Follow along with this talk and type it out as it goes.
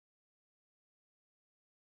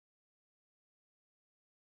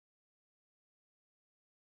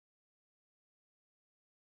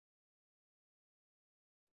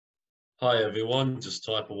Hi everyone, just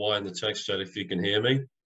type a Y in the text chat if you can hear me.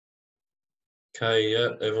 Okay, yeah,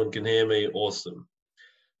 everyone can hear me, awesome.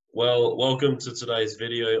 Well, welcome to today's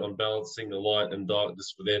video on balancing the light and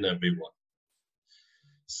darkness within everyone.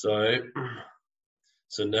 So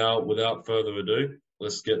now without further ado,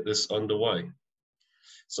 let's get this underway.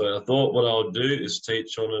 So I thought what I'll do is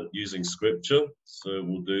teach on it using scripture, so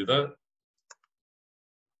we'll do that.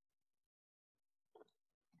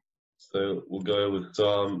 So we'll go with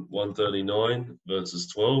Psalm 139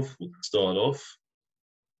 verses 12, we'll start off.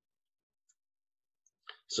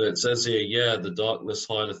 So it says here, yeah, the darkness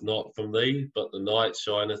hideth not from thee, but the night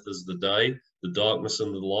shineth as the day. The darkness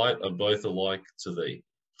and the light are both alike to thee.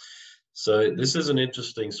 So this is an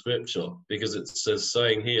interesting scripture because it says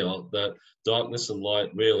saying here that darkness and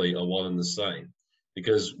light really are one and the same.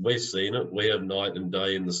 Because we've seen it, we have night and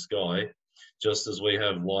day in the sky, just as we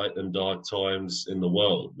have light and dark times in the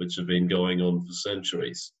world, which have been going on for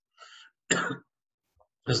centuries.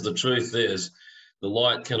 As the truth is, the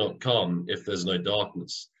light cannot come if there's no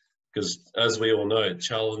darkness, because as we all know,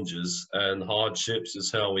 challenges and hardships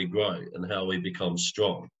is how we grow and how we become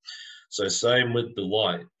strong. So same with the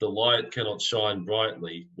light cannot shine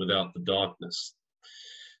brightly without the darkness.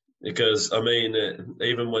 Because, I mean,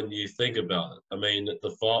 even when you think about it, I mean,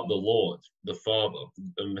 the Lord, the Father,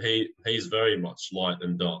 he's very much light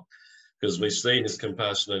and dark, because we've seen his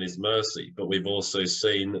compassion and his mercy, but we've also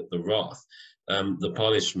seen the wrath, the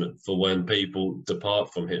punishment for when people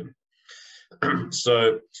depart from him.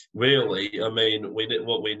 So really, I mean,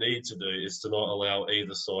 what we need to do is to not allow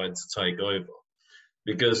either side to take over.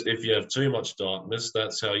 Because if you have too much darkness,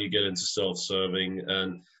 that's how you get into self-serving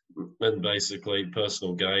and basically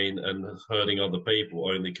personal gain and hurting other people,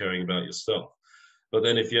 only caring about yourself. But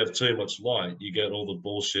then if you have too much light, you get all the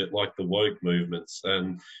bullshit like the woke movements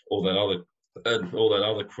and all that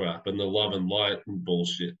other crap and the love and light and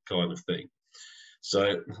bullshit kind of thing.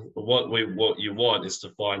 So what you want is to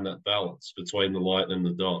find that balance between the light and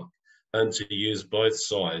the dark, and to use both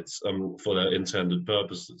sides for their intended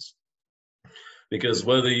purposes. Because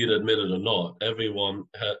whether you'd admit it or not, everyone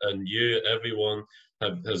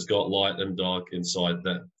has got light and dark inside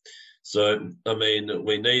them. So, I mean,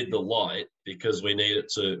 we need the light because we need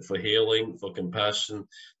it for healing, for compassion,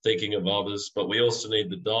 thinking of others, but we also need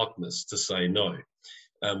the darkness to say no.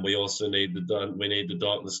 And we also need the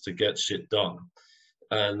darkness to get shit done.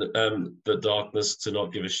 And the darkness to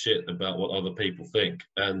not give a shit about what other people think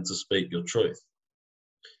and to speak your truth.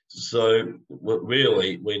 So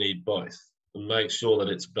really, we need both and make sure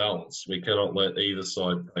that it's balanced. We cannot let either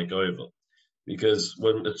side take over, because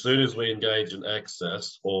as soon as we engage in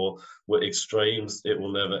excess or with extremes, it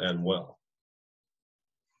will never end well.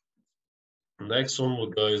 The next one will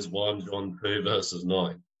go is 1 John 2 verses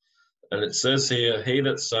 9. And it says here, he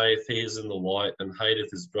that saith he is in the light and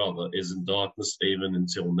hateth his brother is in darkness even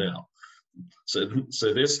until now. So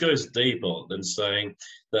this goes deeper than saying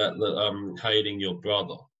that hating your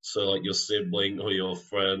brother, so like your sibling or your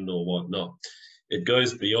friend or whatnot. It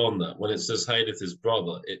goes beyond that. When it says hateth his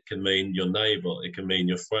brother, it can mean your neighbor, it can mean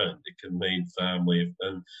your friend, it can mean family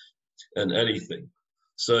and anything.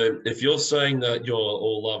 So if you're saying that you're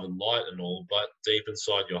all love and light and all, but deep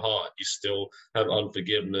inside your heart, you still have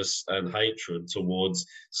unforgiveness and hatred towards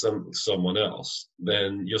someone else,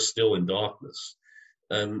 then you're still in darkness.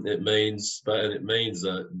 And it means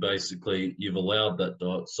that basically you've allowed that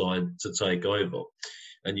dark side to take over,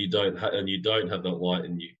 and you don't have that light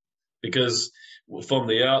in you. Because from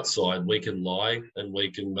the outside, we can lie and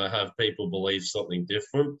we can have people believe something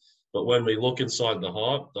different. But when we look inside the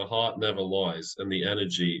heart never lies, and the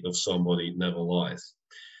energy of somebody never lies.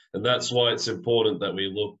 And that's why it's important that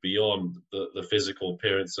we look beyond the physical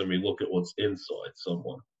appearance and we look at what's inside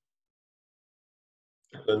someone.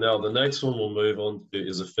 So now the next one we'll move on to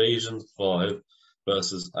is Ephesians 5,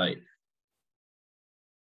 verses 8.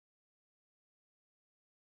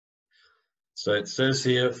 So it says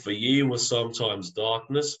here, for ye were sometimes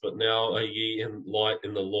darkness, but now are ye in light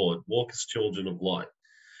in the Lord. Walk as children of light.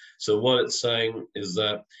 So what it's saying is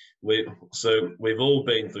that we've all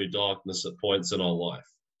been through darkness at points in our life.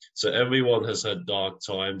 So everyone has had dark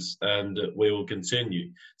times, and we will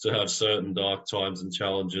continue to have certain dark times and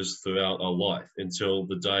challenges throughout our life until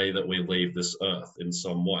the day that we leave this earth in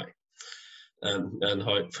some way. And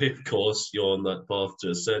hopefully, of course, you're on that path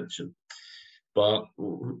to ascension. But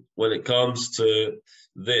when it comes to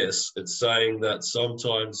this, it's saying that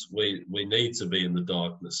sometimes we need to be in the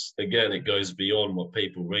darkness. Again, it goes beyond what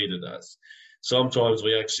people read it as. Sometimes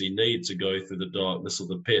we actually need to go through the darkness of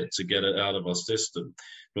the pit to get it out of our system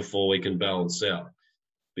before we can balance out.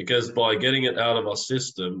 Because by getting it out of our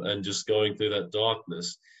system and just going through that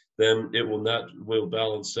darkness, then it will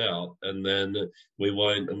balance out, and then we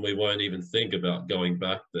won't even think about going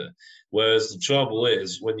back there. Whereas the trouble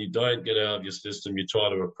is, when you don't get out of your system, you try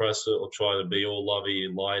to repress it or try to be all lovey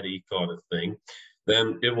and lighty kind of thing,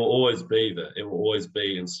 then it will always be there. It will always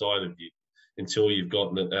be inside of you until you've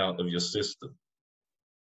gotten it out of your system.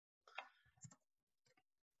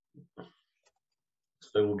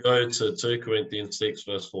 So we'll go to 2 Corinthians 6,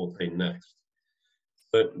 verse 14 next.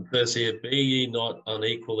 But it says here, be ye not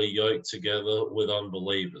unequally yoked together with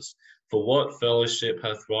unbelievers. For what fellowship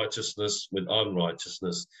hath righteousness with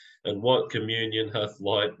unrighteousness? And what communion hath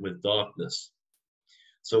light with darkness?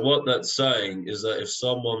 So what that's saying is that if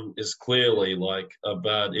someone is clearly like a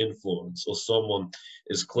bad influence, or someone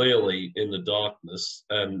is clearly in the darkness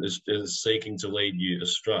and is seeking to lead you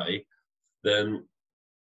astray, then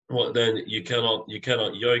you cannot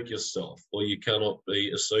yoke yourself, or you cannot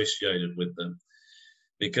be associated with them.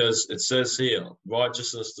 Because it says here,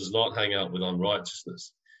 righteousness does not hang out with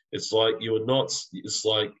unrighteousness. It's like you would not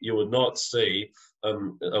see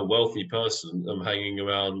a wealthy person hanging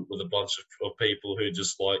around with a bunch of people who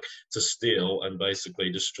just like to steal and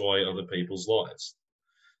basically destroy other people's lives.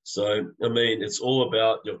 So, I mean, it's all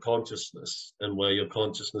about your consciousness and where your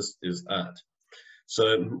consciousness is at.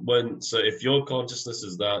 So if your consciousness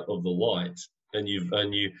is that of the light, and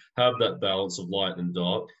you have that balance of light and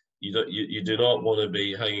dark, you do not want to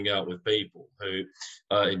be hanging out with people who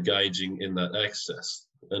are engaging in that excess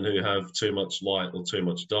and who have too much light or too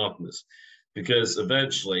much darkness, because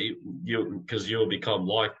eventually you'll become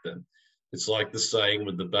like them. It's like the saying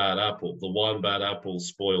with the bad apple: the one bad apple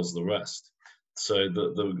spoils the rest. So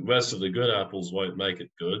the rest of the good apples won't make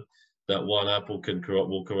it good. That one apple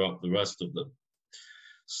will corrupt the rest of them.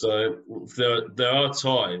 So there are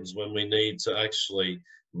times when we need to actually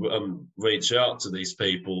reach out to these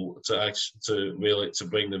people to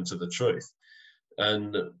bring them to the truth,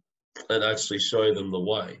 and actually show them the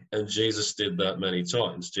way. And Jesus did that many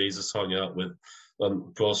times. Jesus hung out with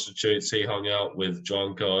prostitutes. He hung out with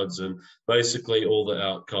drunkards and basically all the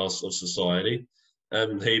outcasts of society,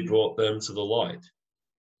 and he brought them to the light.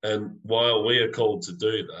 And while we are called to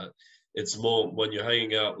do that, it's more when you're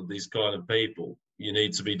hanging out with these kind of people, you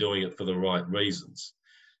need to be doing it for the right reasons.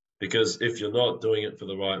 Because if you're not doing it for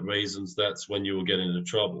the right reasons, that's when you will get into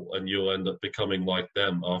trouble, and you'll end up becoming like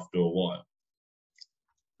them after a while.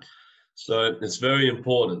 So it's very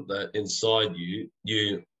important that inside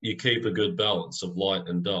you keep a good balance of light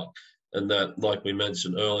and dark, and that, like we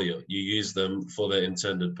mentioned earlier, you use them for their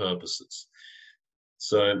intended purposes.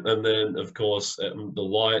 So, and then of course, the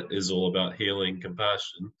light is all about healing,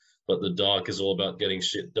 compassion, but the dark is all about getting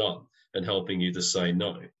shit done and helping you to say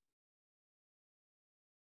no.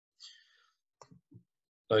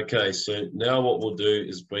 Okay, so now what we'll do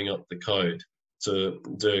is bring up the code to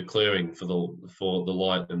do a clearing for the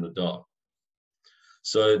light and the dark.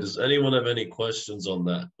 So does anyone have any questions on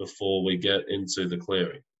that before we get into the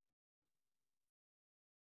clearing?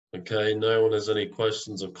 Okay, no one has any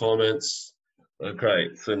questions or comments.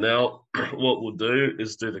 Okay, so now what we'll do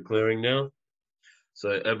is do the clearing now. So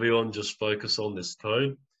everyone just focus on this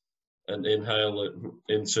code and inhale it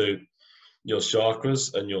into your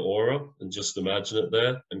chakras and your aura, and just imagine it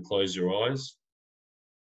there, and close your eyes.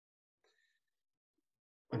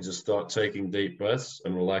 And just start taking deep breaths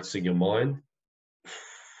and relaxing your mind.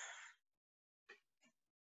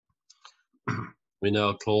 We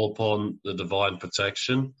now call upon the divine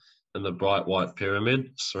protection and the bright white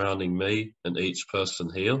pyramid surrounding me and each person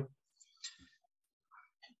here.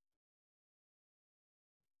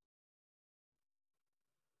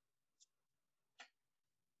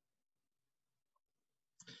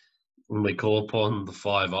 And we call upon the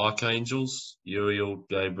 5 archangels: Uriel,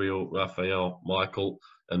 Gabriel, Raphael, Michael,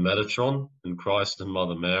 and Metatron, and Christ and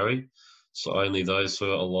Mother Mary. So only those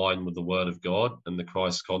who are aligned with the Word of God and the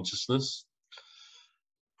Christ consciousness.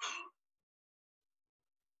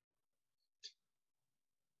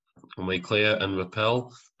 And we clear and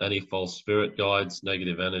repel any false spirit guides,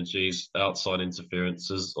 negative energies, outside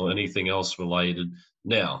interferences, or anything else related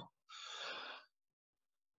now.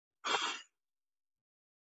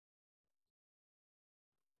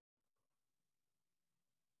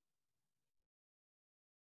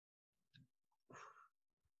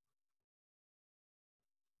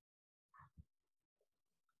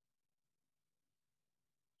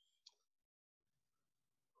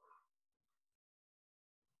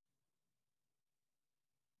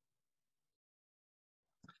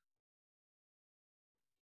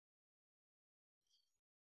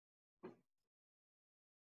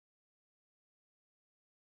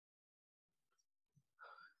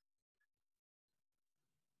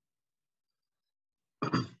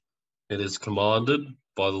 It is commanded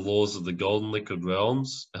by the laws of the golden liquid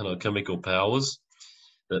realms and alchemical powers,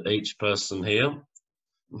 that each person here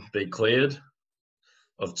be cleared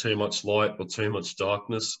of too much light or too much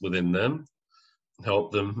darkness within them,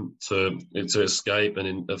 help them to escape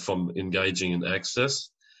from engaging in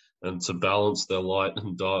excess, and to balance their light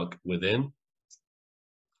and dark within.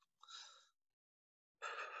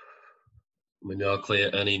 We now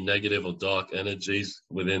clear any negative or dark energies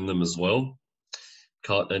within them as well.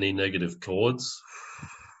 Cut any negative cords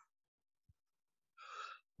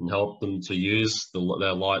and help them to use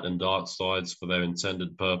their light and dark sides for their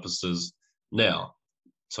intended purposes now.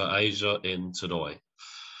 To Asia in today.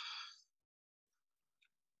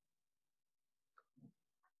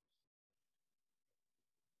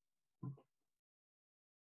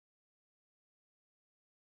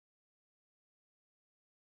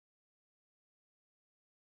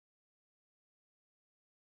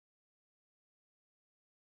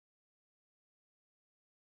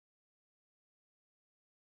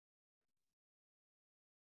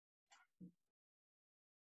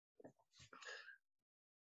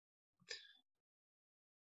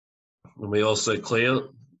 And we also clear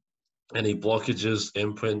any blockages,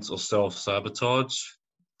 imprints, or self-sabotage,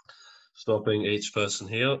 stopping each person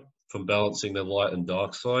here from balancing their light and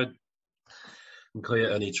dark side, and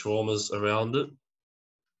clear any traumas around it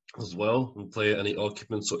as well, and clear any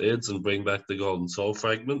occupants or ids and bring back the golden soul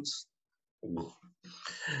fragments.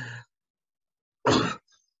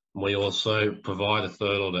 We also provide a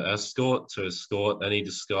third order escort to escort any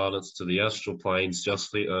discarnates to the astral planes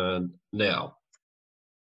justly earned now.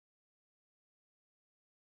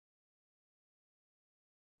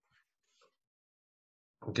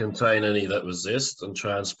 Contain any that resist and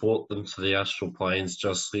transport them to the astral planes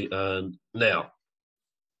justly earned now.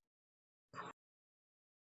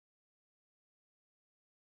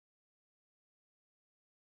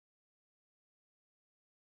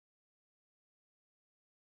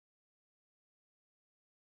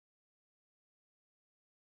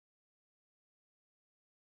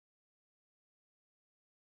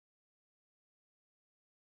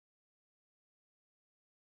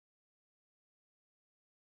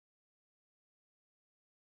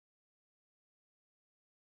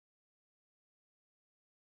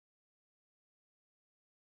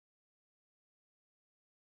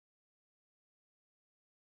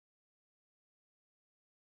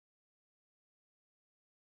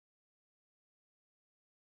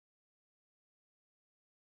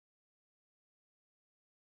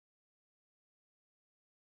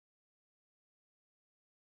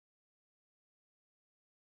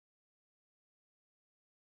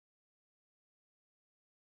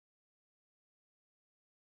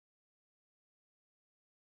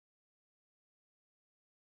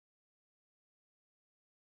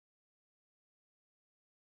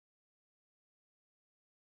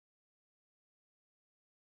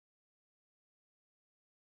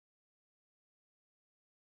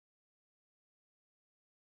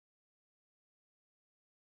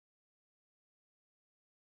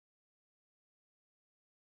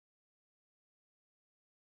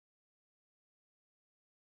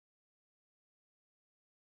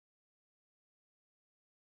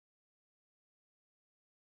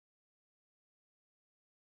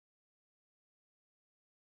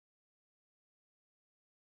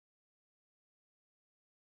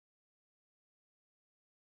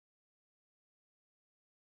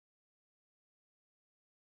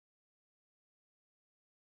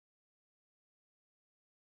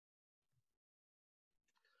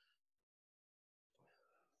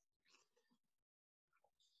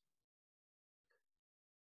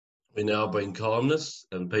 We now bring calmness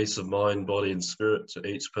and peace of mind, body, and spirit to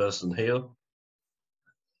each person here,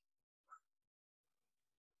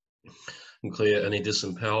 and clear any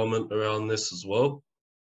disempowerment around this as well,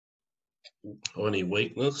 or any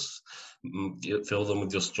weakness. Fill them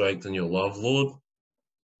with your strength and your love, Lord,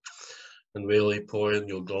 and really pour in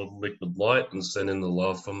your golden liquid light and send in the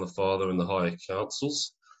love from the Father and the higher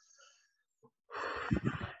councils.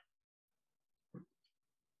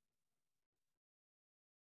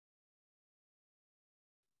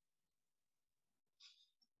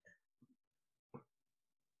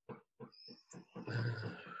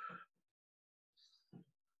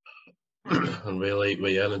 And really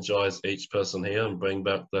re-energize each person here and bring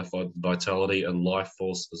back their vitality and life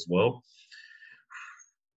force as well.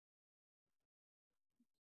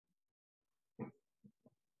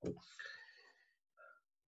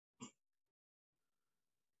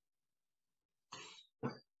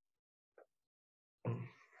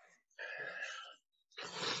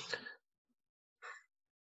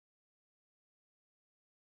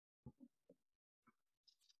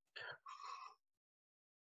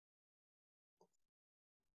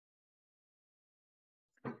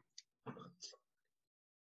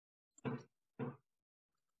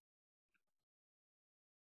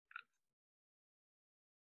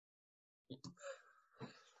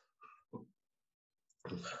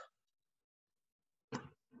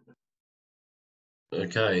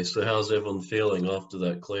 Okay, so how's everyone feeling after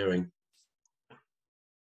that clearing?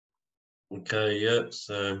 Okay, yep,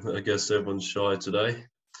 so I guess everyone's shy today.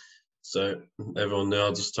 So everyone now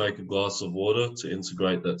just take a glass of water to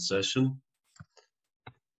integrate that session.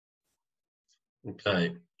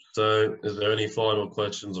 Okay, so is there any final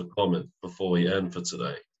questions or comments before we end for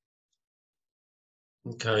today?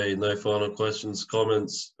 Okay, no final questions,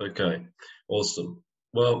 comments. Okay, awesome.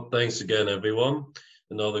 Well, thanks again, everyone.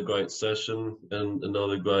 Another great session and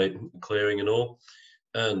another great clearing and all.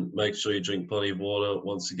 And make sure you drink plenty of water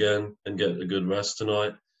once again and get a good rest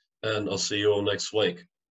tonight. And I'll see you all next week.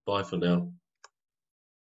 Bye for now.